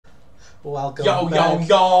Welcome yo, back.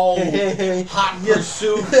 yo, yo! Hey. Hot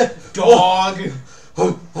pursuit, dog!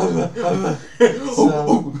 So,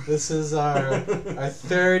 this is our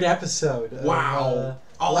third episode. Wow.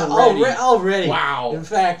 Already. Wow. In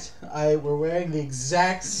fact, we're wearing the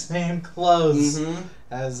exact same clothes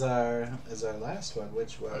as our last one,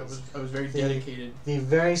 which was I was very dedicated. The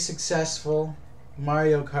very successful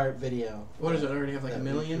Mario Kart video. What does it already have, like a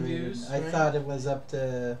million views? I thought it was up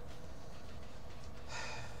to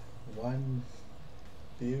 1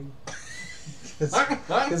 view.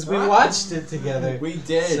 Because we watched it together. We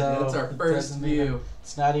did. So that's our first view.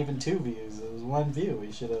 It's not even 2 views. It was 1 view.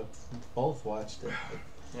 We should have both watched it.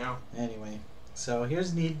 Yeah. Anyway, so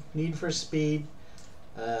here's Need for Speed.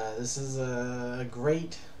 This is a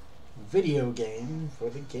great video game for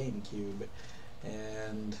the GameCube,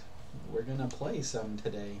 and we're gonna play some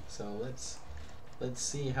today. So let's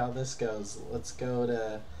see how this goes. Let's go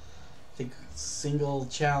to, I think, single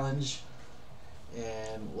challenge,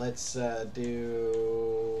 and let's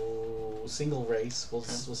do single race. We'll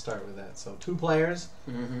start with that. So 2 players.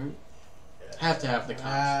 Have to have the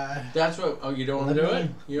cops. That's what. Oh, you don't want to do it?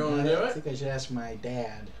 You don't want to do it? I think I should ask my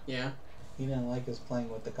dad. Yeah. He didn't like us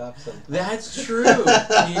playing with the cops. That's true.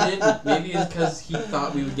 He didn't. Maybe it's because he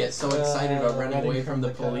thought we would get so excited about running away from the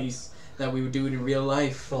police that we would do it in real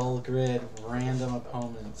life. Full grid, random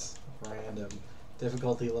opponents, random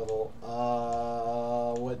difficulty level.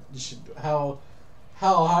 How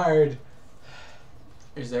hard?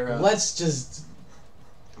 Is there a? Let's just.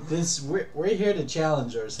 We're here to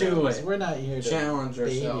challenge ourselves. Do it. We're not here to challenge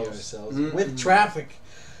baby ourselves with traffic.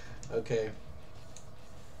 Okay,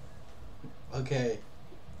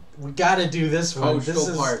 we gotta do this one.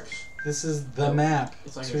 Coastal Parks. This is the map.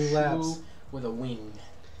 It's like 2 a laps shoe with a wing.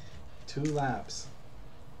 2 laps.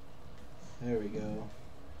 There we go.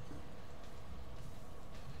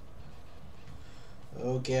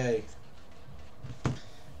 Okay.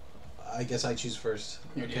 I guess I choose first.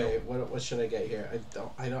 Okay, what should I get here?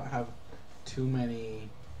 I don't have too many.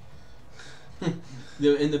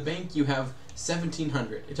 In the bank you have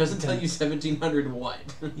 1,700. It doesn't tell you 1,700 what.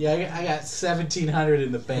 Yeah, I got 1,700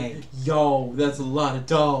 in the bank. Yo, that's a lot of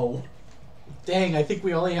dough. Dang, I think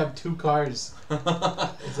we only have 2 cars. I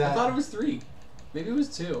thought it was 3. Maybe it was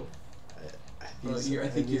 2. I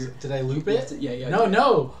think you're. Did I loop it? Yeah.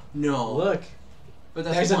 No. Look. But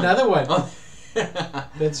there's another one.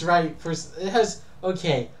 That's right. It has.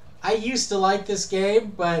 Okay, I used to like this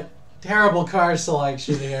game, but terrible car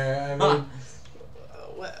selection here. I mean,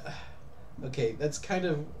 okay, that's kind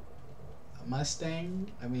of a Mustang.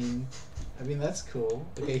 I mean that's cool.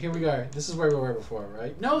 Okay, here we are. This is where we were before,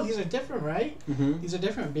 right? No, these are different, right? These are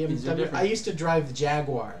different. BMW. These are different. I used to drive the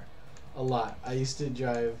Jaguar a lot. I used to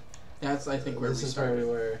drive. That's I think where this is where we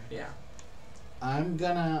were. Yeah. I'm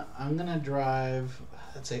gonna drive.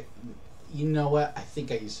 Let's say. You know what? I think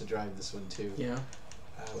I used to drive this one too. Yeah.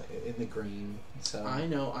 In the green. So I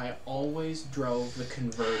know. I always drove the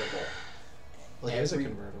convertible. Well, here's a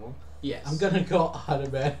convertible. Yes. I'm gonna go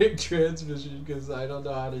automatic transmission because I don't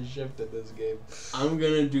know how to shift in this game. I'm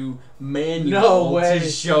gonna do manual to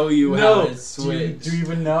show you how to switch. Do you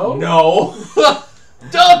even know? No.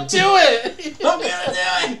 Don't do it! I'm gonna do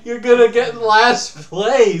it! You're gonna get in last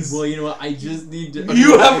place! Well, you know what? I just need to...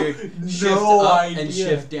 You have shift no up idea. And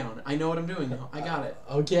shift down. I know what I'm doing now. I got it.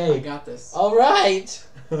 Okay. I got this. Alright!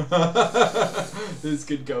 This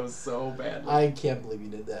could go so badly. I can't believe you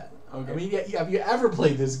did that. Okay. I mean, have you ever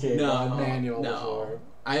played this game on manual before?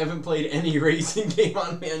 I haven't played any racing game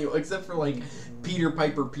on manual except for, like, Peter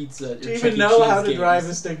Piper Pizza. Do you even know how to drive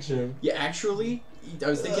a stick shift? Yeah, actually... I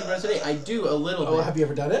was thinking about it today. I do a little bit. Oh, have you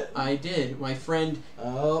ever done it? I did. My friend,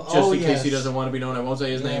 in case he doesn't want to be known, I won't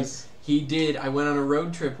say his name. He did. I went on a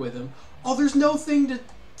road trip with him. Oh, there's no thing to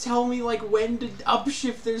tell me like when to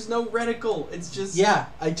upshift. There's no reticle. It's just. Yeah,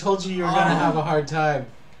 I told you were gonna have a hard time.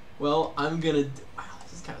 Well, I'm gonna. Wow,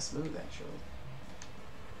 this is kind of smooth actually.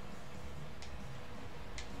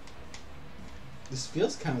 This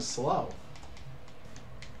feels kind of slow.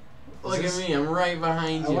 Look at me, I'm right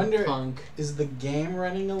behind you, I wonder, punk. Is the game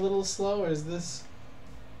running a little slow, or is this...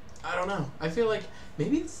 I don't know. I feel like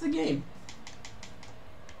maybe it's the game.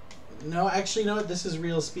 No, actually, you know what? This is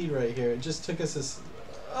real speed right here. It just took us this...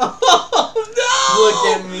 Oh, no! Look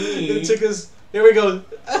at me! It took us... Here we go.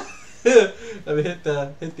 I hit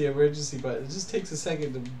the emergency button. It just takes a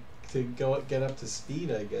second to get up to speed,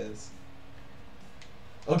 I guess.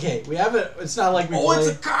 Okay, we haven't. It's not like we. Oh, it's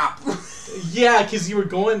a cop. Yeah, because you were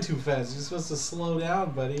going too fast. You're supposed to slow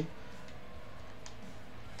down, buddy.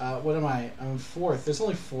 What am I? I'm 4th. There's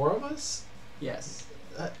only 4 of us. Yes.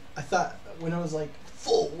 I thought when it was like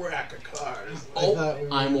full rack of cars.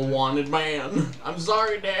 I'm a wanted man. I'm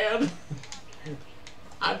sorry, Dad.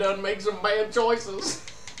 I done make some bad choices.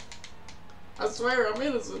 I swear I'm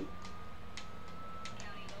innocent.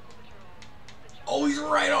 Oh, he's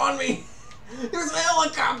right on me. There's a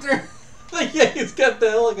helicopter. Yeah, he's got the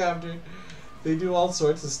helicopter. They do all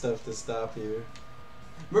sorts of stuff to stop you.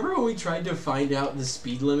 Remember when we tried to find out the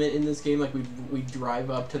speed limit in this game? Like we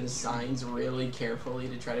drive up to the signs really carefully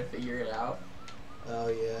to try to figure it out. Oh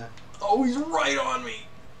yeah. Oh, he's right on me.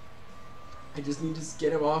 I just need to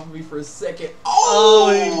get him off of me for a second.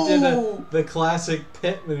 Oh, he did the classic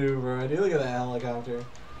pit maneuver. I do. Look at that helicopter.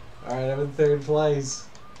 All right, I'm in third place.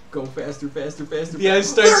 Go faster, faster, faster. Yeah,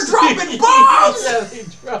 faster. They're dropping bombs! Yeah, they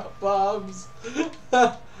drop bombs.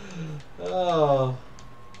 Oh.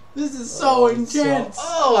 This is so intense.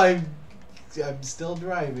 I'm still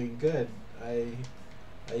driving. Good. I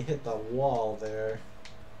hit the wall there.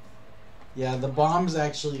 Yeah, the bombs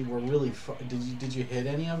actually were really fun. Did you hit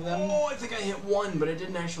any of them? Oh, I think I hit one, but it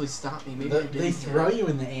didn't actually stop me. Maybe I didn't. They throw you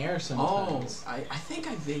in the air sometimes. Oh, I think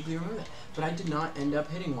I vaguely remember that, but I did not end up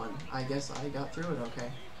hitting one. I guess I got through it okay.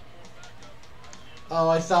 Oh,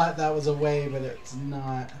 I thought that was a way, but it's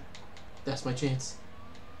not. That's my chance.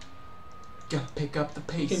 Gotta pick up the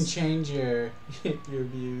pace. You can change your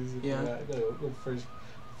views. If Yeah. Go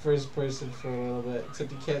first person for a little bit,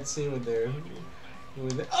 except you can't see when they're.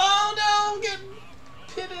 Oh no! I'm getting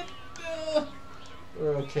pitted.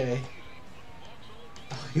 We're okay.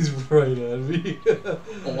 Oh, he's right on me.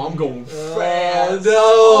 Oh, I'm going fast. No!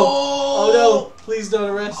 Oh no! Please don't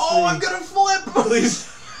arrest me. Oh, I'm gonna flip. Please.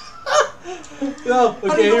 No.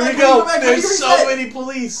 Okay, here we go. go. There's so many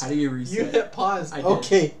police. How do you reset? You hit pause. I did.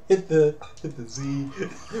 Okay, hit the Z.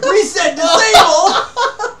 Reset disable.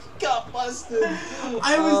 Got busted.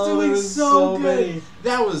 I was doing so good. Many.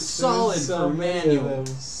 That was solid so for many of manual. them.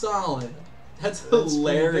 Solid. That's That's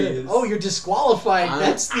hilarious. Oh, you're disqualified. I'm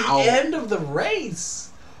That's the out. end of the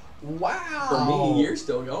race. Wow. For me, you're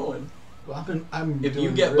still going. Well, I'm If doing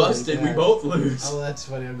you get really busted, bad. we both lose. Oh, that's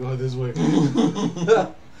funny. I'm going this way.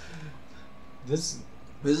 This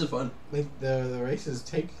is fun. The races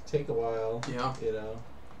take a while. Yeah. You know.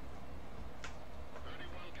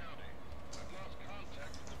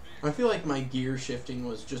 I feel like my gear shifting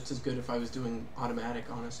was just as good if I was doing automatic,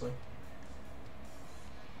 honestly.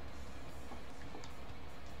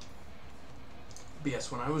 But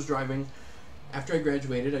yes, when I was driving, after I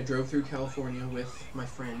graduated, I drove through California with my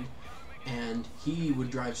friend, and he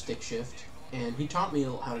would drive stick shift, and he taught me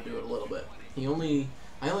how to do it a little bit. I only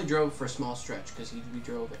drove for a small stretch because we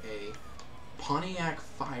drove a Pontiac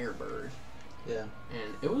Firebird. Yeah.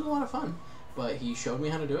 And it was a lot of fun. But he showed me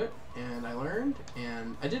how to do it, and I learned,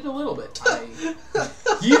 and I did a little bit.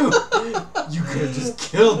 You could have just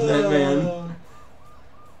killed that man.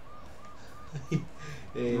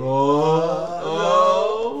 Oh.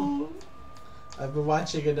 I've been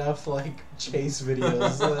watching enough chase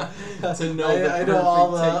videos to know I know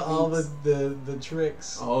all the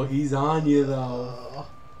tricks. Oh, he's on you though.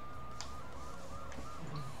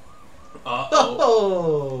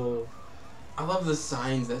 Oh. I love the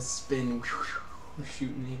signs that spin. We're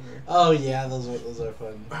shooting here. Oh yeah, those are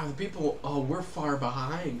fun. Wow, the people. Oh, we're far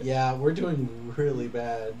behind. Yeah, we're doing really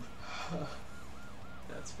bad.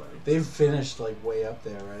 That's funny. They've finished way up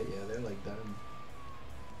there, right? Yeah, they're done.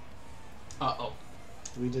 Uh-oh.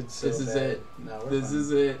 We did so This is bad. it. No, we're This fine.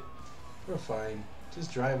 is it. We're fine.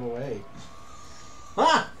 Just drive away.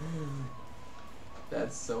 Ah!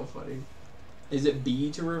 That's so funny. Is it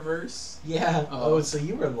B to reverse? Yeah. Oh. Oh, so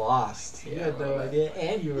you were lost. You Yeah, had no right. idea,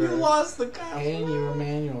 and you were. You lost the car. And you were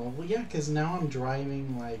manual. Well, yeah, because now I'm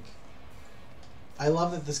driving I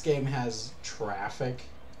love that this game has traffic.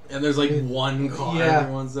 And there's one car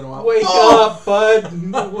every once in a while. Wake up, bud!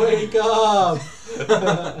 Wake up!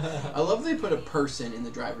 I love they put a person in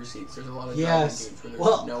the driver's seats. There's a lot of driving Yes. games where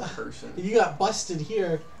there's no person. You got busted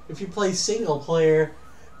here. If you play single player,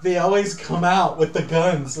 they always come out with the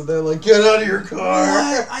guns. So they're like, get out of your car!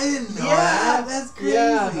 What? I didn't know that. That's crazy.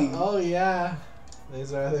 Yeah. Oh, yeah.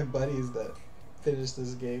 These are other buddies that finished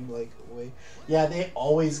this game way. Yeah, they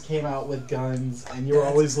always came out with guns, and you were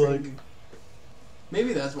always crazy.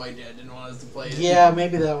 Maybe that's why Dad didn't want us to play it. Yeah,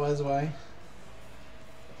 maybe that was why.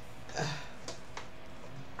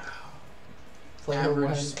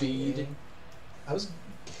 Average speed. I was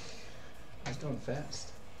going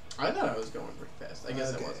fast. I thought I was going pretty fast. I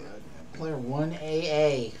guess I wasn't. Player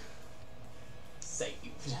 1AA.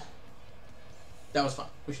 Saved. That was fun.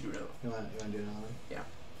 We should do another one. You want to do another one? Yeah.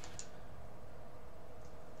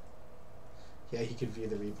 Yeah, you could view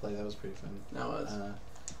the replay. That was pretty fun. That was.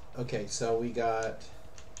 Okay, so we could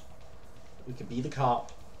be the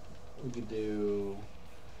cop. We could do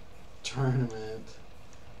tournament,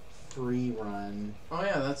 free run. Oh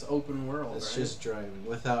yeah, that's open world. It's right? just driving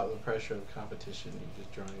without the pressure of competition. You're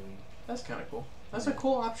just driving. That's kind of cool. That's a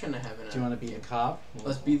cool option to have in it. Do you want to be the cop?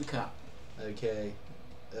 Let's be the cop. Okay.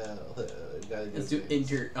 Let's do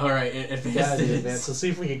inter. All right, advanced. So see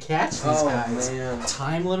if we can catch these guys. Man.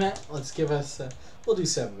 Time limit. Let's give us. We'll do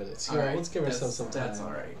 7 minutes. All right. Let's give ourselves some time. That's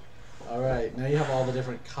all right. All right. Now you have all the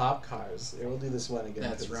different cop cars. Here, we'll do this one again.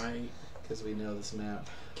 That's right. Because we know this map.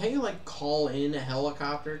 Can't you like call in a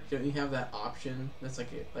helicopter? Don't you have that option? That's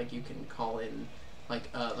like you can call in like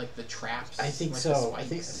the traps. I think like so. I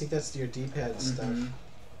think that's your D-pad stuff. Mm-hmm.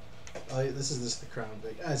 Oh, this is just the Crown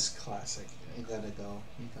Vic. That's classic. You gotta go.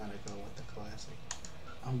 You gotta go with the classic.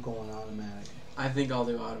 I'm going automatic. I think I'll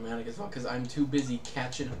do automatic as well because I'm too busy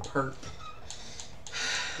catching a perp.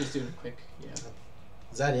 Just doing a quick, yeah.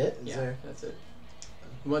 Is that it? Is yeah, there? That's it.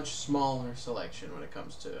 Much smaller selection when it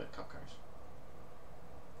comes to cop cars.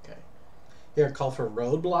 Okay. Here, call for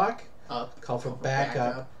roadblock. Up. Call for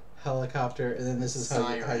backup. Helicopter, and then this is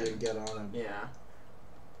how you get on them. Yeah.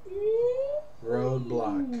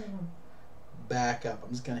 Roadblock. Backup.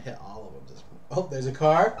 I'm just gonna hit all of them. Oh, there's a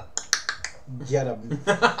car. Get him.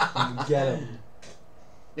 Get him.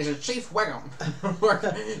 This is Chief Wiggum. We're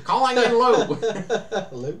calling in Lou.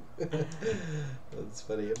 Lou? That's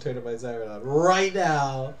funny. I'm turning my siren on right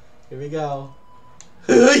now. Here we go.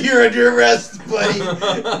 You're under arrest, buddy.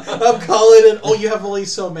 I'm calling it. Oh, you have only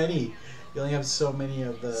so many. You only have so many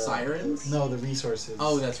of the... Sirens? No, the resources.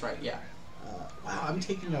 Oh, that's right. Yeah. Wow, I'm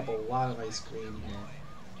taking up a lot of my screen here.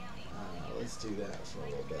 Let's do that for a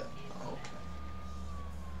little bit. Okay.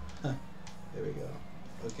 Huh. There we go.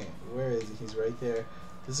 Okay, where is he? He's right there.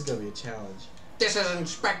 This is gonna be a challenge. This is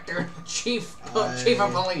Inspector Chief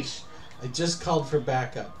of Police. I just called for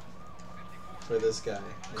backup for this guy.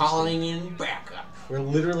 Calling in backup. We're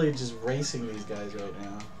literally just racing these guys right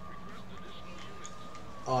now.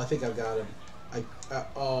 Oh, I think I've got him.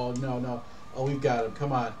 Oh no. Oh, we've got him.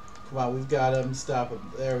 Come on, we've got him. Stop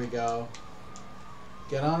him. There we go.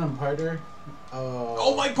 Get on him, partner.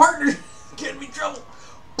 Oh, my partner! Get me in trouble.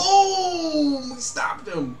 Boom! We stopped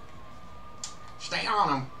him. Stay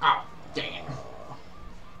on him. Oh, dang it.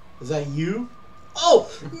 Is that you? Oh,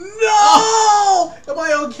 no! Am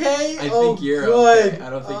I okay? I think you're good. okay. I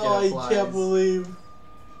don't think it applies. I can't believe.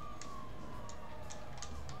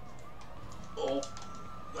 Oh,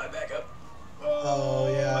 my backup.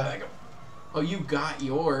 Oh, yeah. My backup. Oh, you got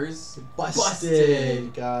yours.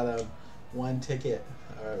 Busted. Got him. 1 ticket.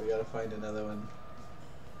 Alright, we gotta find another one.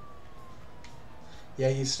 Yeah,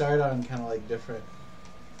 you start on kind of like different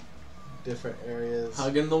areas.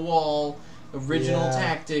 Hugging the wall. Original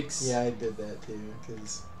tactics. Yeah, I did that too,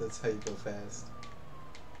 because that's how you go fast.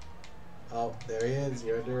 Oh, there he is.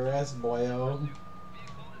 You're under arrest, boyo.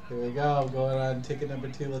 Here we go. Going on ticket number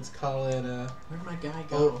 2. Let's call in a... Where'd my guy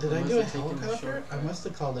go? Oh, did I do a helicopter? I must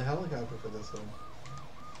have called a helicopter for this one.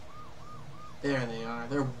 There they are.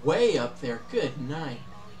 They're way up there. Good night.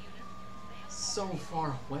 So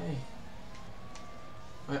far away.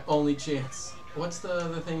 My only chance. What's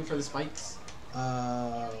the thing for the spikes?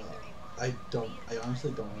 I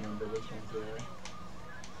honestly don't remember which ones they are.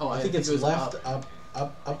 Oh, I think it's it was left,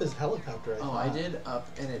 up is helicopter. I did up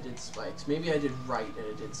and it did spikes. Maybe I did right and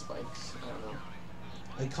it did spikes. I don't know.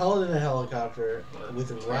 I call it a helicopter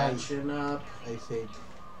with right. Catching up. I think.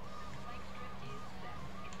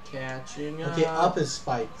 Catching up. Okay, up is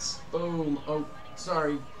spikes. Boom. Oh,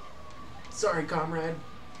 sorry. Sorry, comrade.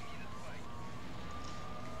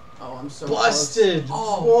 Oh, I'm so busted.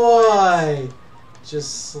 Close. Oh, boy!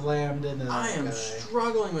 Just slammed into that I am guy.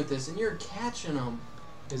 struggling with this, and you're catching them.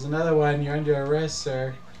 Here's another one. You're under arrest,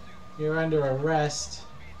 sir. You're under arrest.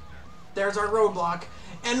 There's our roadblock,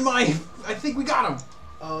 and I think we got him.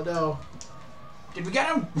 Oh no! Did we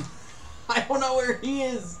get him? I don't know where he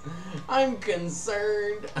is. I'm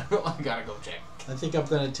concerned. I gotta go check. I think I'm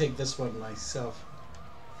gonna take this one myself.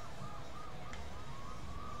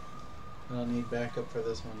 I don't need backup for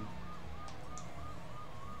this one.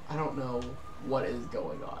 I don't know what is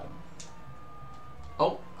going on.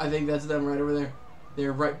 Oh, I think that's them right over there.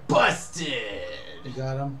 They're right. Busted! You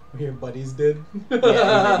got him? Your buddies did?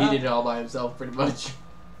 Yeah, he did it all by himself pretty much.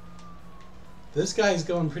 This guy's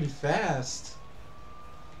going pretty fast.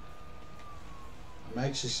 I'm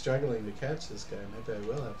actually struggling to catch this guy. Maybe I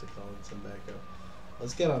will have to call in some backup.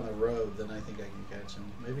 Let's get on the road, then I think I can catch him.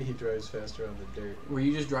 Maybe he drives faster on the dirt. Were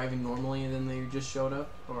you just driving normally and then they just showed up?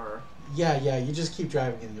 Or? Yeah, you just keep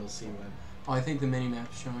driving and you'll see one. Oh, I think the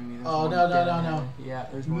mini-map's showing me. Oh, no. Yeah,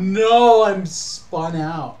 there's one. No, I'm spun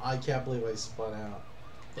out. I can't believe I spun out.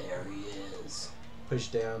 There he is. Push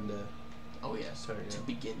down to... Oh yes, Target. to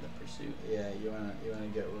begin the pursuit. Yeah, you wanna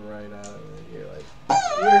get right out of it. You're like,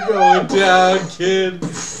 you're going down, kid.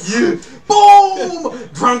 You Boom!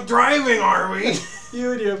 Drunk driving, are we?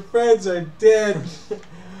 You and your friends are dead.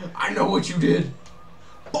 I know what you did.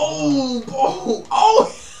 Boom! Boom!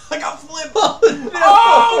 Oh, I got flipped. Oh, no.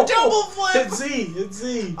 Oh, double flip. It's Z. It's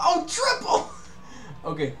Z. Oh, triple.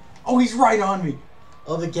 Okay. Oh, he's right on me.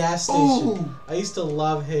 Oh, the gas station. Ooh. I used to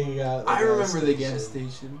love hanging out at the I gas remember the station. gas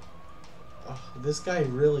station. Oh, this guy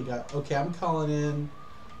really got... Okay, I'm calling in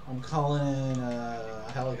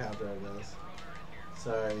a helicopter, I guess.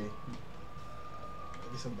 Sorry.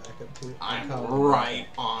 Maybe some backup too. I'm calling right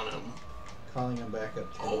on him. Calling him back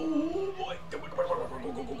up too. Oh boy. Go.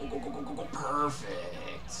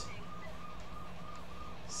 Perfect.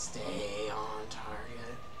 Stay on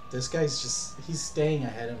target. This guy's just... He's staying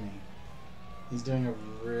ahead of me. He's doing a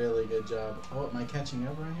really good job. Oh, am I catching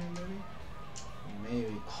up right here, maybe?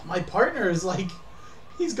 Maybe. Oh, my partner is like...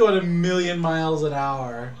 He's going a million miles an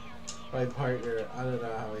hour. My partner. I don't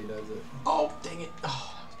know how he does it. Oh, dang it.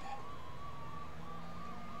 Oh, that was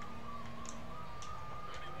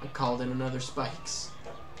bad. I called in another spikes.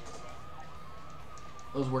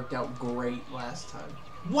 Those worked out great last time.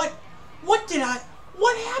 What? What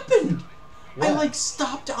happened? What? I like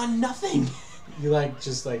stopped on nothing. You like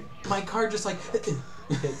just like My car just like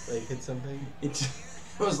hit something? it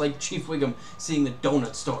was like Chief Wiggum seeing the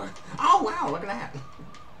donut store. Oh wow, look at that.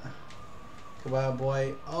 Come on,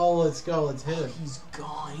 boy. Oh, let's go. Let's hit Oh, him. he's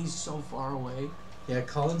gone. He's so far away. Yeah,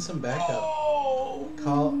 call in some backup. Oh,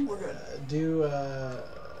 We're good.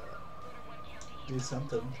 Do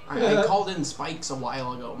something. I called in spikes a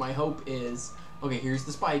while ago. My hope is okay. Here's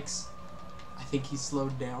the spikes. I think he's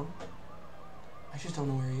slowed down. I just don't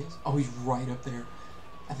know where he is. Oh, he's right up there.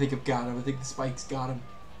 I think I've got him. I think the spikes got him.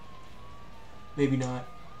 Maybe not.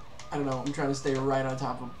 I don't know. I'm trying to stay right on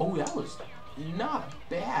top of him. Oh, that was not a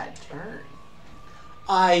bad turn.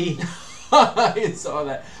 I saw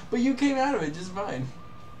that. But you came out of it just fine.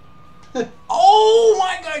 Oh,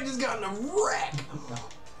 my guy just got in a wreck.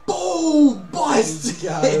 Boom! Busted!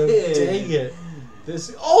 Got him. Dang it.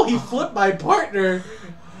 Oh, he flipped my partner.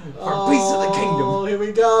 For a piece of the kingdom. Oh, here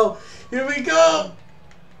we go. Here we go.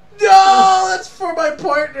 No, that's for my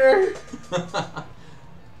partner.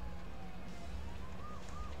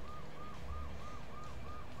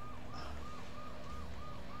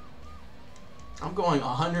 I'm going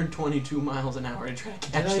 122 miles an hour to try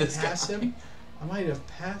to catch this guy. Did I pass him? I might have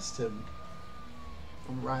passed him.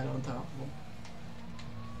 I'm right on top of him.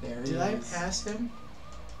 There he is. Did I pass him?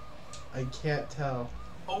 I can't tell.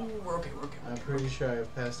 Oh, we're okay. I'm pretty sure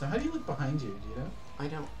I've passed him. How do you look behind you? Do you know? I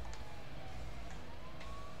don't.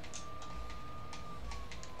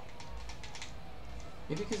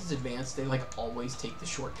 Maybe because it's advanced, they like always take the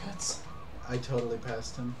shortcuts. I totally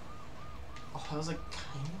passed him. Oh, that was like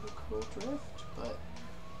kind of a cool drift, but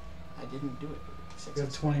I didn't do it. You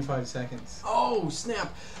have 25 seconds. Oh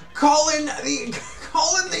snap! Call in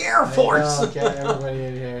the Air Force. I know, get everybody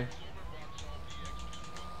in here.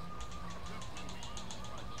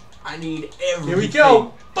 I need everything. Here we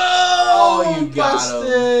go. Boom! Oh, you got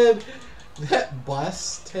busted. That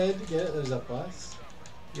busted. Get it? There's a bus.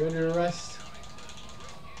 You're under arrest.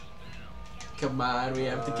 Come on, we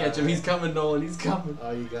have to catch him. He's coming, Nolan. He's coming.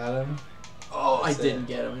 Oh, you got him. Oh, That's I didn't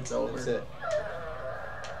get him. It's over. That's it.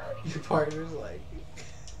 Your partner's like.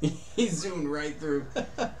 He zoomed right through.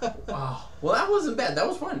 Wow. Well, that wasn't bad. That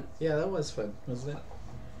was fun. Yeah, that was fun, wasn't it?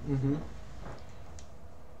 Mm-hmm.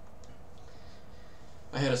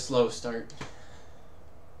 I had a slow start.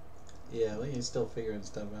 Yeah, well, you're still figuring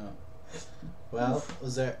stuff out. Well,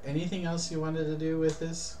 was there anything else you wanted to do with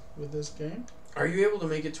this game? Are you able to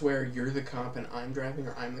make it to where you're the cop and I'm driving,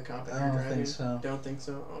 or I'm the cop and I you're don't driving? think so. Don't think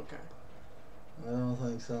so? Okay. I don't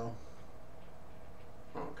think so.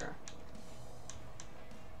 Okay.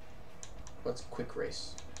 What's quick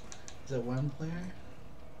race? Is it one player?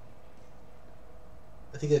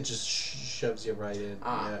 I think that just shoves you right in.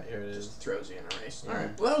 Ah, yeah, here it is. Just throws you in a race. Yeah.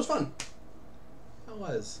 Alright. Well, that was fun. That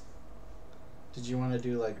was. Did you want to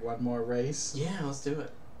do like one more race? Yeah, let's do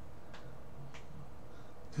it.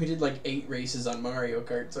 We did like 8 races on Mario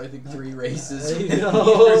Kart, so I think 3 races. I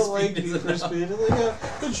know, like Need for Speed. Like, yeah,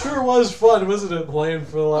 it sure was fun, wasn't it? Playing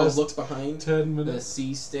for the last look behind 10 the minutes.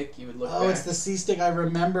 C stick. You would look. Oh, back. it's the C stick. I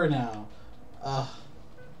remember now. I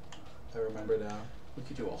remember now. We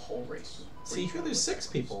could do a whole race. See, here there's 6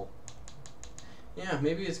 people. Yeah,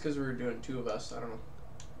 maybe it's because we were doing 2 of us. I don't know.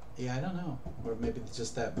 Yeah, I don't know. Or maybe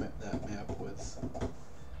just that map was.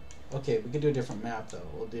 Okay, we could do a different map though.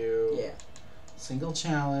 We'll do. Yeah. Single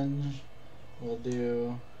challenge. We'll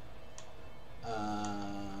do.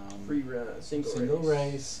 Free run, single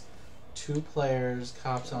race. 2 players,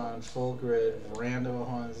 cops on, full grid, random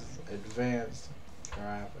ones, advanced,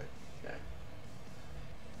 traffic. Okay.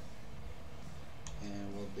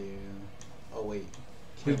 And we'll do. Oh wait.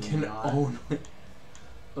 We can not? own it.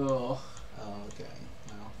 Oh. Oh, okay.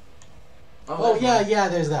 No. Oh, yeah, yeah.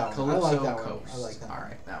 There's that one. I Calypso like that one. Coast. I like that. All one.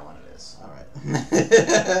 right, that one it is. All right.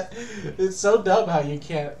 It's so dumb how you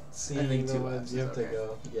can't see I think the 2 ones laps you is have to okay.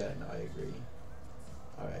 go. Yeah, no, I agree.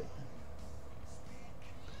 All right.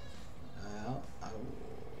 Well, I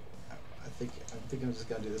think I'm just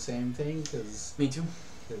gonna do the same thing because Me too.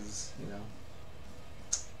 you know.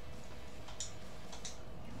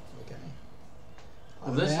 Okay.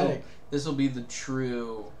 Well, Automatic. this will be the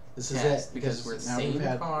true This is test it because we're now same we've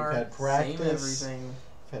had practice. same everything.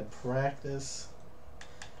 We've had practice.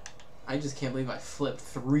 I just can't believe I flipped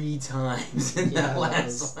 3 times in that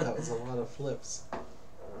last one. That was a lot of flips.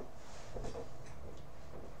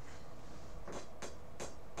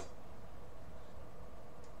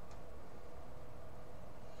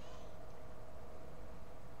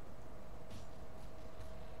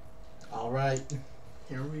 All right.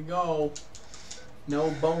 Here we go. No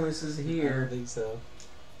bonuses I here. don't think so.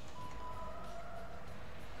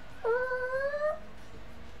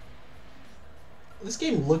 This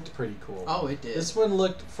game looked pretty cool. Oh, it did. This one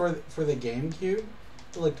looked for the GameCube.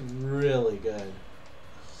 It looked really good.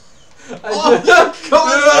 Crash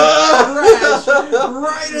right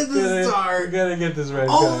at the start. We gotta get this right.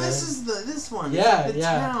 Oh, this is this one. Yeah, the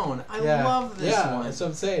town. I love this one. That's what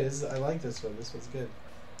I'm saying. I like this one. This one's good.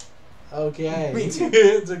 Okay. Me too.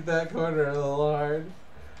 Took that corner a little hard.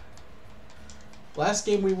 Last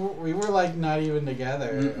game we were like not even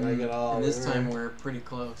together like at all. And this time we're pretty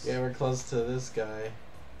close. Yeah, we're close to this guy.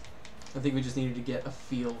 I think we just needed to get a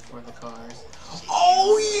feel for the cars.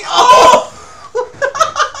 Oh yeah! Oh!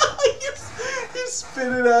 you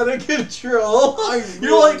spin it out of control.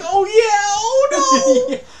 You're like, oh yeah! Oh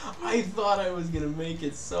no! Yeah, I thought I was gonna make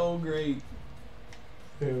it so great.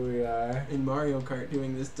 Here we are. In Mario Kart,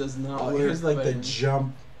 doing this does not work. Here's like but the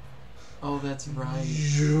jump. Oh, that's right.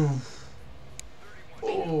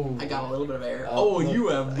 Oh. I got a little bit of air. You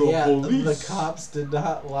have the yeah, police. The cops did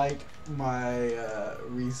not like my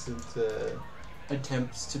recent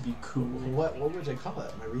attempts to be cool. What would I call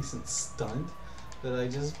it? My recent stunt that I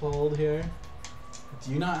just pulled here.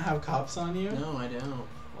 Do you not have cops on you? No, I don't.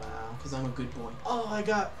 Wow. Because I'm a good boy. Oh, I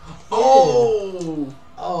got. Oh.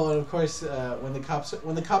 Oh, and of course, when the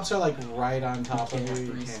cops are like right on top of you,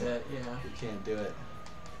 you reset. you can't do it.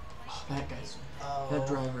 Oh, that guy's. Oh. That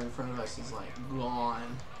driver in front of us is like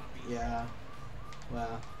gone. Yeah.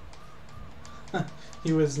 Wow.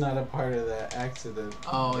 He was not a part of that accident.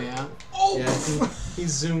 Oh yeah. Oh. Yeah, he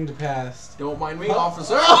zoomed past. Don't mind me,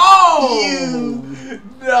 officer. Oh! You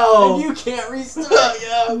no. And you can't restart.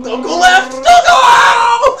 Yeah. Don't go left. Don't go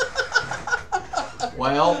out.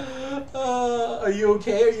 Well. Are you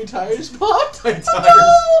okay? Are your tires popped? My tires popped.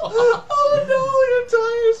 Oh no, your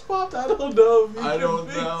tires popped. I don't know. If you I can don't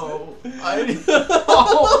fix know. It. I didn't do it.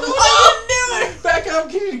 Back up.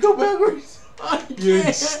 Can you go backwards? You're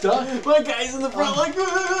can't. stuck. My guy's in the front like.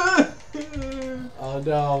 Oh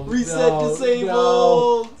no. Reset no,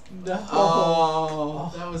 disabled. No.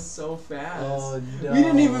 Oh, that was so fast. Oh no. We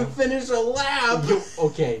didn't even finish a lap.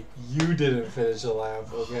 You didn't finish a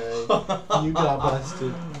lap, okay? You got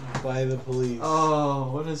busted by the police.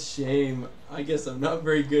 Oh, what a shame. I guess I'm not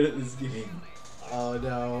very good at this game. Oh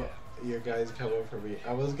no, your guy's coming for me.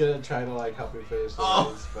 I was gonna try to like help you finish the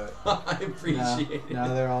race, but I appreciate it. now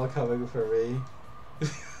they're all coming for me.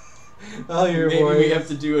 Oh, your Maybe boys. we have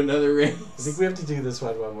to do another race. I think we have to do this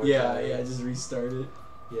one more time. Yeah, just restart it.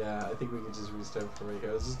 Yeah, I think we can just restart from right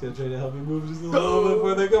here. I was just gonna try to help you move just a little bit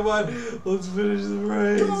further. Come on, let's finish the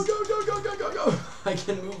race. Go, go, go, go, go, go, go. I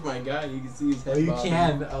can move my guy. You can see his head. Oh, you bobbing.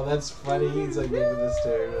 can. Oh, that's funny. He's like moving the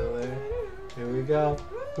steering wheel there. Here we go.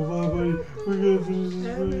 Come on, buddy. We're gonna finish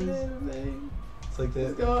this race. It's like the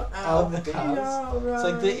It's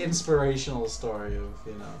like the inspirational story of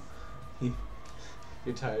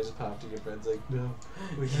your tires popped and your friend's like, no,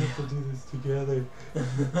 we have to do this together.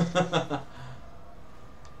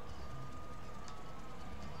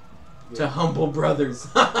 To humble brothers.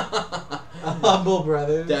 Humble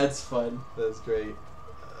brothers. That's fun. That's great.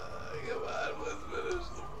 Come on, let's finish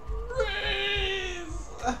the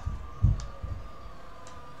race.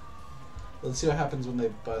 Let's see what happens when they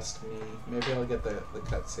bust me. Maybe I'll get the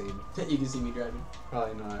cutscene. You can see me driving.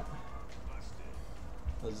 Probably not.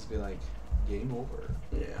 I'll just be like, game over.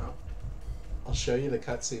 Yeah. I'll show you the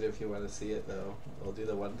cutscene if you want to see it, though. I'll do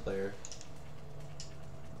the one player.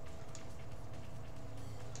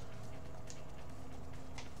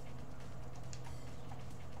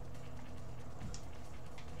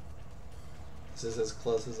 This is as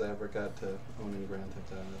close as I ever got to owning Grand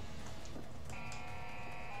Theft Auto.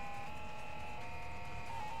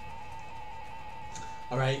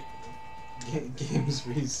 Alright. Games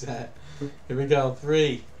reset. Here we go.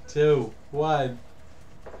 3, 2, 1.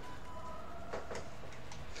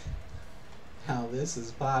 Now this is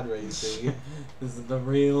pod racing. This is the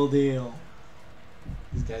real deal.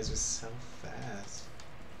 These guys are so fast.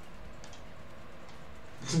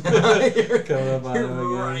 You're Coming up on him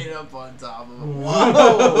again. right up on top of him.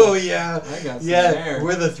 Whoa! Yeah. I got some Yeah, there.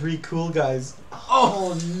 we're the 3 cool guys.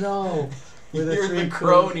 Oh, No. We're you're the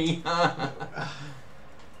cool- crony.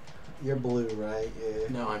 You're blue, right? Yeah.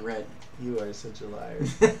 No, I'm red. You are such a liar.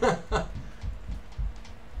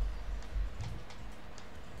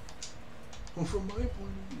 Well, from my point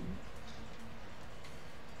of view.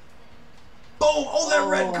 Boom! Oh, that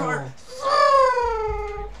red car!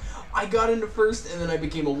 I got into first, and then I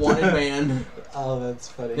became a wanted man. Oh, that's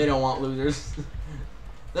funny. They don't want losers.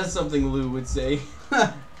 That's something Lou would say.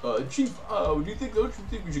 Chief, do you think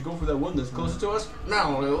we should go for that one that's closer to us?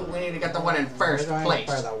 No, Lou. We need to get the one in first place.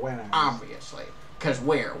 For the winner. Obviously. Because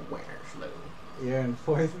we're winners, Lou. You're in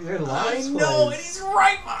 4th. You're in last I know, and place. he's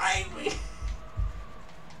right behind me.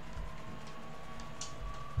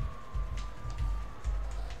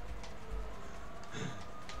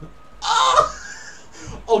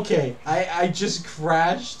 Okay, I just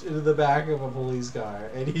crashed into the back of a police car,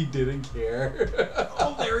 and he didn't care.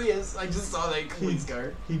 Oh, there he is. I just saw that police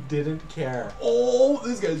car. He didn't care. Oh,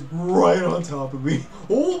 this guy's right on top of me.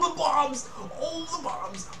 Oh, the bombs. Oh, the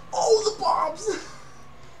bombs. Oh, the bombs.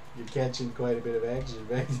 You're catching quite a bit of action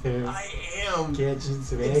back there. I am. Catching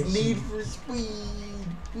some It's action. Need for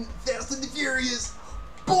Speed. Fast and the Furious.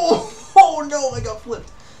 Boom. Oh, no, I got flipped.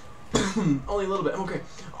 Only a little bit. I'm okay.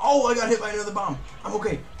 Oh, I got hit by another bomb. I'm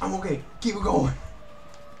okay. I'm okay. Keep it going.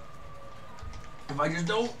 If I just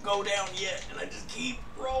don't go down yet and I just keep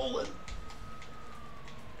rolling.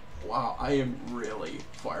 Wow, I am really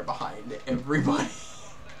far behind everybody.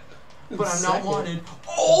 But I'm not wanted.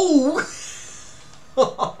 Oh!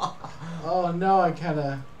 Oh no, I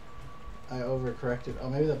overcorrected. Oh,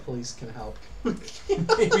 maybe the police can help. Maybe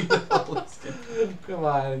the police can. Come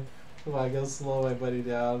on. Come on, go slow my buddy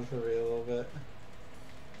down for me a little bit.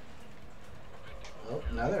 Oh,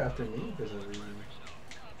 now they're after me for some reason.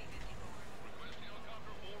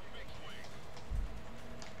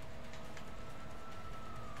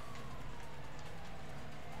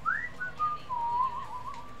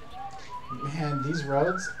 Man, these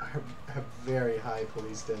roads have very high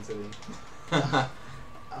police density. I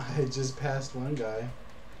just passed one guy.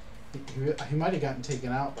 He might have gotten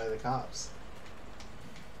taken out by the cops.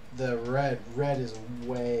 The red is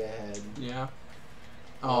way ahead. Yeah.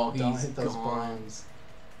 Oh, don't he's hit those gone. bombs.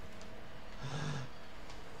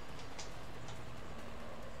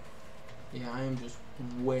 Yeah, I am just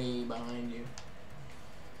way behind you.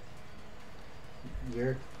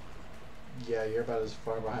 You're about as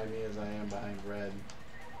far behind me as I am behind red.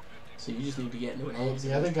 So you just need to get into an Oh,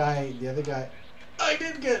 accident. the other guy. I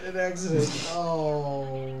did get in an accident.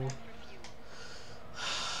 Oh.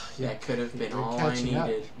 That could have been You're all I catching up.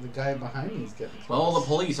 needed. The guy behind me is getting close. Well, the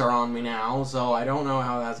police are on me now, so I don't know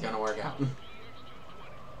how that's gonna work out.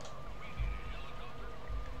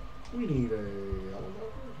 We need a...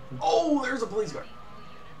 Oh, there's a police car.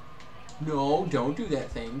 No, don't do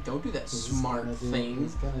that thing. Don't do that smart thing.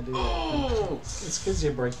 He's gonna do Oh! that. It's because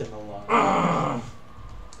you're breaking the law.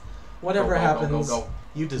 Whatever Go, go, happens, go, go, go.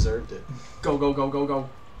 you deserved it. Go, go, go, go, go.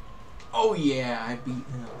 Oh, yeah, I beat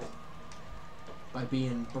him. By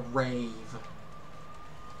being brave.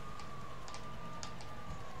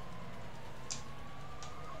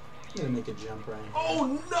 I'm gonna make a jump right here.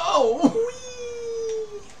 Oh, no!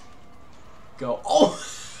 Whee! Go. Oh!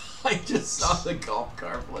 I just saw the golf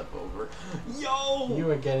car flip over. Yo!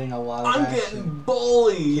 You are getting a lot of I'm action. getting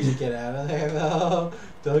bullied! Can you get out of there though?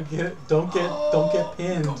 Don't get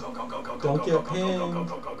pinned. Go, go, go, go, go, Don't go, get go, pinned. Go, go,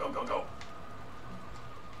 go, go, go, go, go.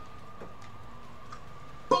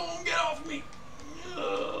 Boom! Get off me!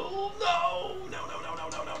 No! No! No! No! No! No!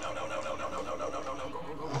 No! No! No! No! No! No! No! No! No! No! No! No! Go, go,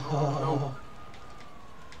 go, go, go, go, go.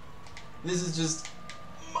 This is just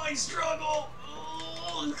my struggle.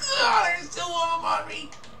 Oh, God, there's still one of them on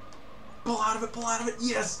me. Pull out of it, pull out of it.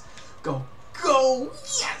 Yes. Go. Go.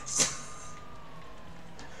 Yes.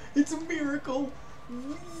 It's a miracle.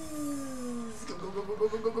 Go, go, go, go, go,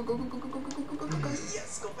 go, go, go, go, go, go, go, go, go, go, go, go.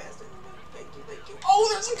 Yes, go faster. Thank you, thank you. Oh,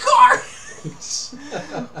 there's a car.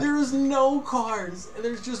 There is no cars, and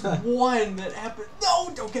there's just one that happened.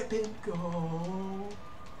 No, don't get pinned. Go.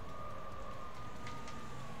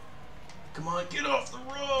 Come on, get off the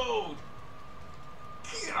road.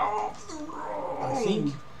 Get off the road. I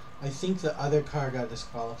think I think the other car got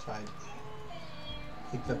disqualified.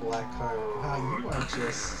 I think the black car. Wow, you are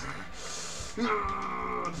just.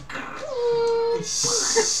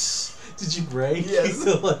 Did you brake? Yes.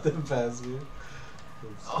 To let them pass you.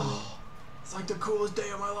 Oh, it's like the coolest day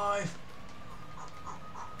of my life.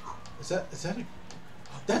 Is that a?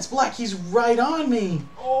 That's black. He's right on me.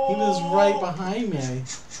 Oh. He was right behind me.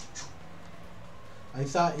 I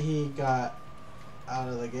thought he got out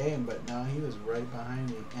of the game, but no, he was right behind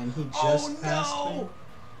me, and he just passed me.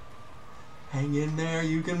 Hang in there.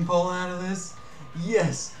 You can pull out of this.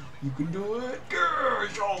 Yes, you can do it.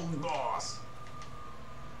 Gosh, oh, boss.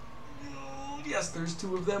 Yes, there's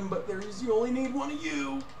two of them, but you only need one of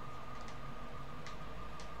you.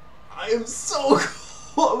 I am so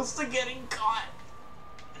close to getting caught.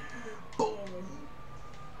 Boom.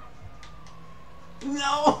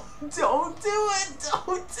 No, don't do it.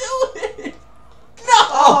 Don't do it. No.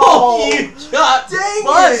 Oh, you got Dang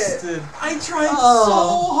busted. it. I tried so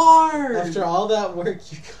hard. After all that work,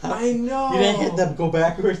 you got. I know. You didn't hit the go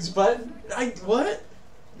backwards button. What?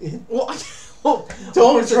 Well,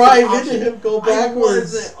 Don't drive into him. Go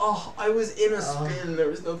backwards. I was in a spin. There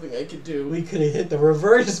was nothing I could do. We could have hit the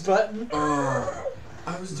reverse button.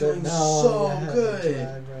 I was doing so so good.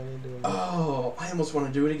 Right into it. Oh, I almost want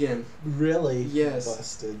to do it again. Really? Yes.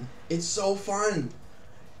 Busted. It's so fun.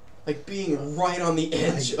 Like being right on the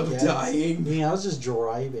edge of dying. I was just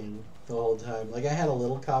driving the whole time. Like I had a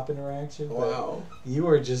little cop interaction. Wow. But you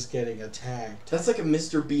were just getting attacked. That's like a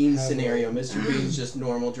Mr. Bean scenario. Mr. Bean's just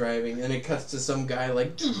normal driving, and it cuts to some guy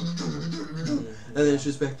like, and then it's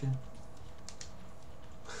just back to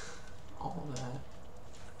all that.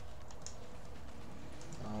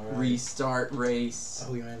 All right. Restart race.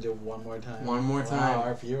 Oh, we're gonna do it one more time. One more time. Wow,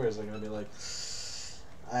 our viewers are gonna be like,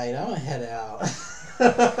 "Alright, I'm gonna head out."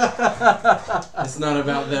 It's not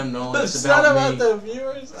about them, Nolan. It's about not about me. the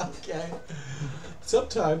viewers. Okay.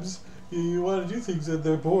 Sometimes you want to do things that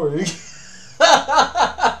they're boring.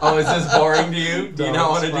 Oh, is this boring to you? Do you not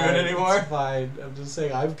want to do it anymore? It's fine. I'm just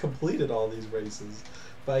saying I've completed all these races,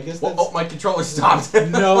 but I guess that's Oh, my controller stopped.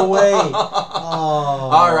 no way. Oh.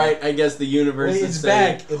 All right, I guess the universe Wait, is it's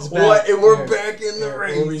saying, back. It's back. What? And we're Here. back in the Here,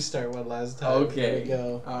 race. We'll restart one last time. Okay. Here we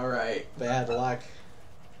go. All right. Bad luck.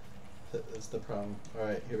 That's the problem. All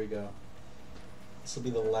right, here we go. This will be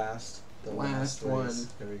the last Last race. one.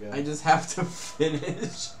 Here we go. I just have to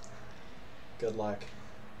finish. Good luck.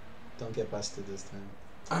 Don't get busted this time.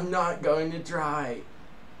 I'm not going to try.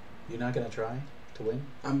 You're not gonna try to win?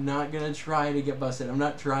 I'm not going to try to get busted. I'm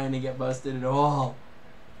not trying to get busted at all.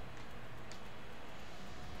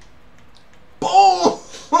 Boom!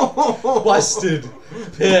 Busted.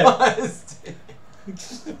 Pit. Busted.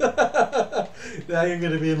 Now you're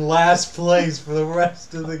gonna be in last place for the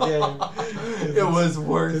rest of the game. It was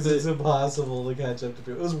worth it. It's impossible to catch up to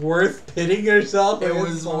people. It was worth pitting yourself. It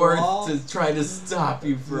was worth to try to stop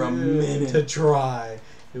you for a minute. To try.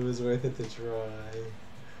 It was worth it to try.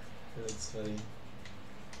 That's funny.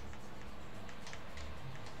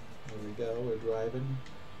 There we go. We're driving.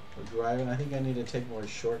 We're driving. I think I need to take more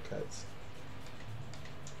shortcuts.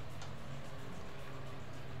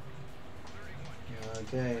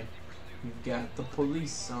 Okay. You've got the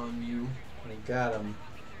police on you. We got him.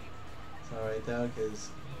 It's alright though, because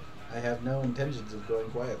I have no intentions of going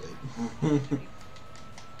quietly.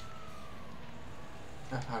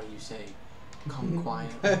 How do you say, come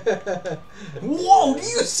quiet? Whoa, do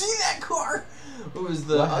you see that car? It was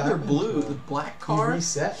the other blue, the black car. He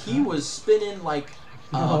reset, He was spinning like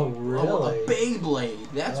really? a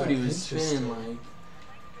Beyblade. That's what he was spinning interesting. like.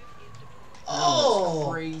 Oh,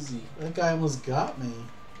 crazy. That guy almost got me.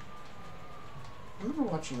 I remember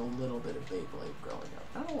watching a little bit of Beyblade growing up.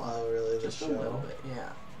 Not a lot. Oh, really? The Just show? a little bit, yeah.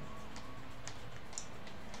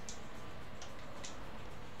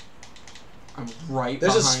 I'm right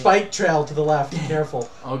There's behind. a spike trail to the left. Be careful.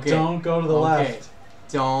 Okay. Don't go to the left.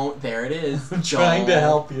 Don't. There it is. I'm trying to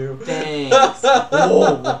help you. Thanks.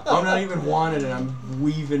 Whoa. I'm not even wanted and I'm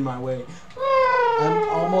weaving my way. I'm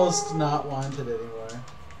almost not wanted anymore.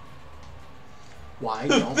 Why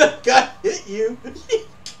don't... That guy hit you.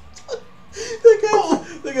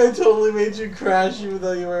 The guy totally made you crash even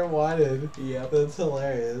though you weren't wanted. Yep. That's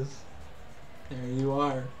hilarious. There you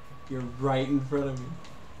are. You're right in front of me.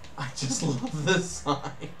 I just love the sign.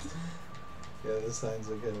 Yeah, the signs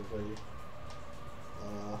are kind of funny.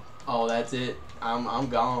 Oh, that's it. I'm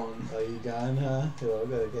gone. Oh, you gone, huh? Well, I'm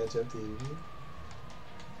gonna catch up to you.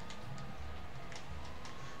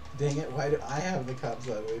 Dang it, why do I have the cops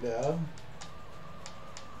on me now?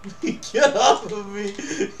 Get off of me!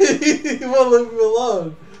 You won't leave me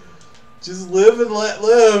alone! Just live and let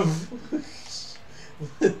live!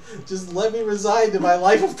 Just let me resign to my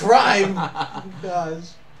life of crime. Gosh.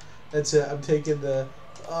 That's it. I'm taking the...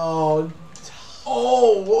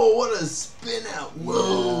 Oh, whoa, what a spin out.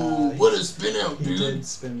 Whoa, yeah, what a spin out, dude. He did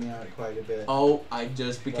spin me out quite a bit. Oh, I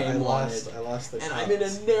just became wanted. I lost the and cups. I'm in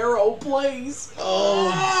a narrow place. Oh,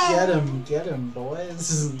 get him,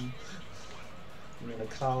 boys. I'm gonna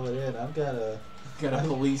call it in. I've got a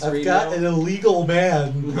police I've radio. got an illegal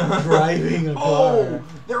man driving a car. Oh,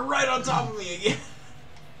 they're right on top of me again.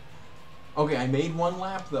 Okay, I made one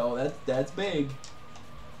lap though. That's big.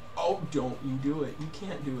 Oh, don't you do it. You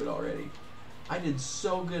can't do it already. I did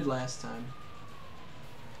so good last time.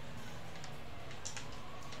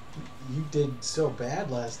 You did so bad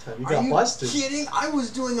last time. You Are got you busted. kidding? I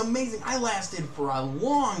was doing amazing. I lasted for a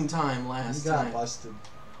long time last time. You got busted.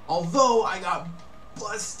 Although I got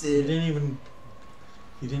busted.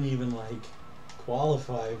 You didn't even like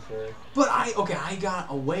qualify for. But I got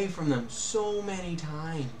away from them so many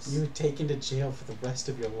times. You were taken to jail for the rest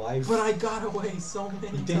of your life. But I got away so many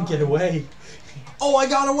times. You didn't get away. Oh, I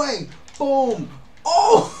got away. Boom.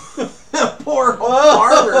 Oh, that poor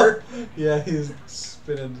farmer. Yeah, he's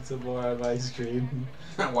spinning some more on my screen.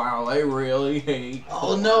 Wow, they really hate.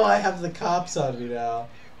 Oh no, I have the cops on me now.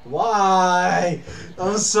 Why? I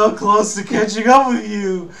was so close to catching up with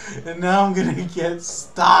you, and now I'm gonna get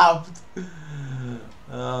stopped.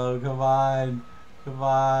 Oh, come on. Come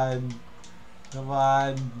on. Come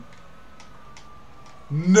on.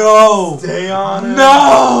 No! Stay on it.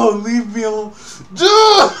 No! Leave me alone.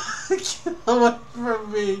 Get away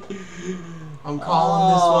from me. I'm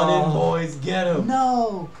calling this one in, boys. Get him.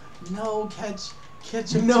 No! No, catch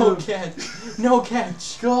him. No too. catch. No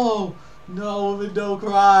catch. Go! No, woman, don't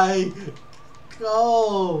cry.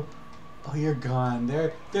 Go! Oh, you're gone.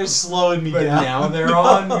 They're slowing me But down. now they're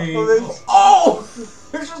on me. Oh!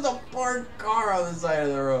 There's just a parked car on the side of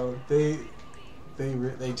the road. They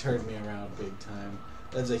turned me around big time.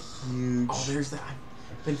 That's a huge. Oh, there's that.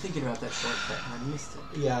 I've been thinking about that shortcut and I missed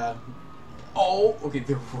it. Yeah. Oh, okay,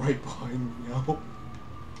 they're right behind me now.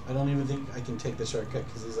 I don't even think I can take the shortcut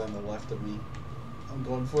because he's on the left of me. I'm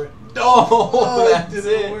going for it. Oh, that's it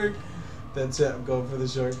didn't it. work. That's it. I'm going for the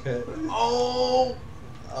shortcut. Oh.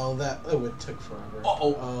 Oh, it took forever.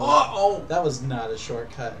 Uh-oh. Oh, Uh-oh. that was not a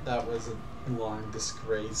shortcut. That was a long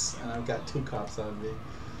disgrace, and I've got 2 cops on me.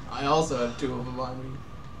 I also have 2 of them on me.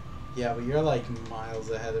 Yeah, but you're like miles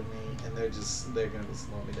ahead of me, and they're gonna be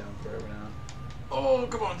slowing me down forever now. Oh,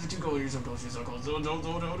 come on, you're too close, you're so close, you're so close.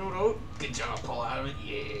 Don't. Good job, pull out of it.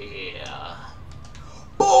 Yeah.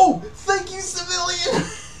 Oh, thank you, civilian.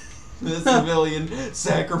 The civilian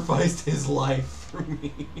sacrificed his life for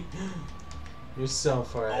me. You're so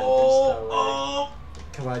far ahead of me, Stowaway. Oh.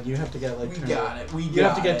 Come on, you have to get like. We turned got around. it. We You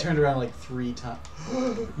have to got get it. turned around like 3 times.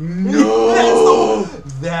 No!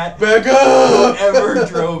 That Back up! whoever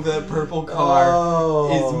drove that purple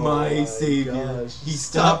car is my my savior. gosh. He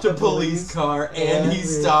stopped a police car and he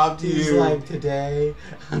stopped He's you. like, today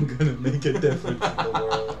I'm gonna make a difference in the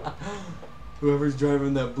world. Whoever's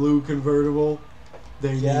driving that blue convertible,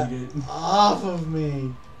 they Get need it. off of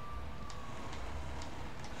me!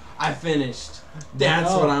 I finished. That's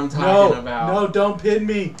No, what I'm talking about. No, don't pin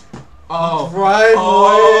me. Oh. Drive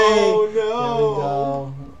Oh, away. no. There we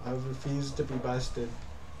go. I refuse to be busted.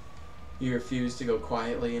 You refuse to go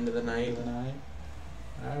quietly into the night. Into the night.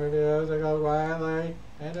 I refuse to go quietly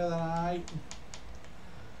into the night.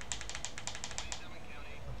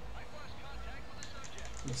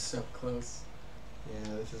 You're so close.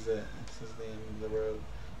 Yeah, this is it. This is the end of the road.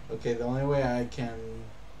 Okay, the only way I can...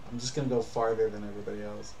 I'm just going to go farther than everybody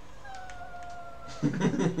else.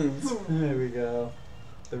 There we go.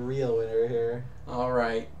 The real winner here.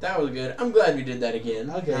 Alright, that was good. I'm glad we did that again.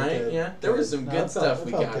 Okay, right? good. Yeah, there was some No, good it felt- stuff it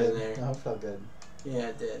we felt got good. in there. No, it felt good. Yeah,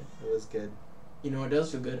 it did. It was good. You know what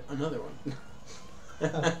does feel good? Another one.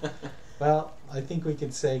 Well, I think we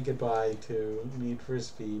could say goodbye to Need for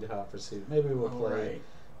Speed Hot Pursuit. Maybe we'll play. Alright.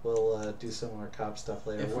 We'll do some more cop stuff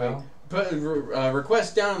later. If Well, Put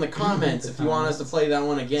request down in the comments if you want us to play that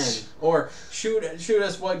one again, or shoot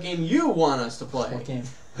us what game you want us to play. what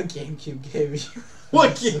GameCube game you?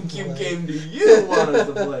 What GameCube game do you want us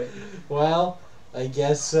to play? Well, I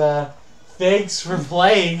guess thanks for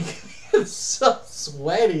playing. It's so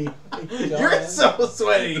sweaty. You're so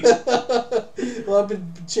sweaty. Well, I've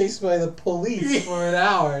been chased by the police for an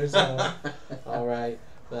hour. So, all right.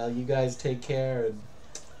 Well, you guys take care, and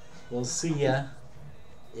we'll see ya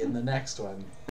in the next one.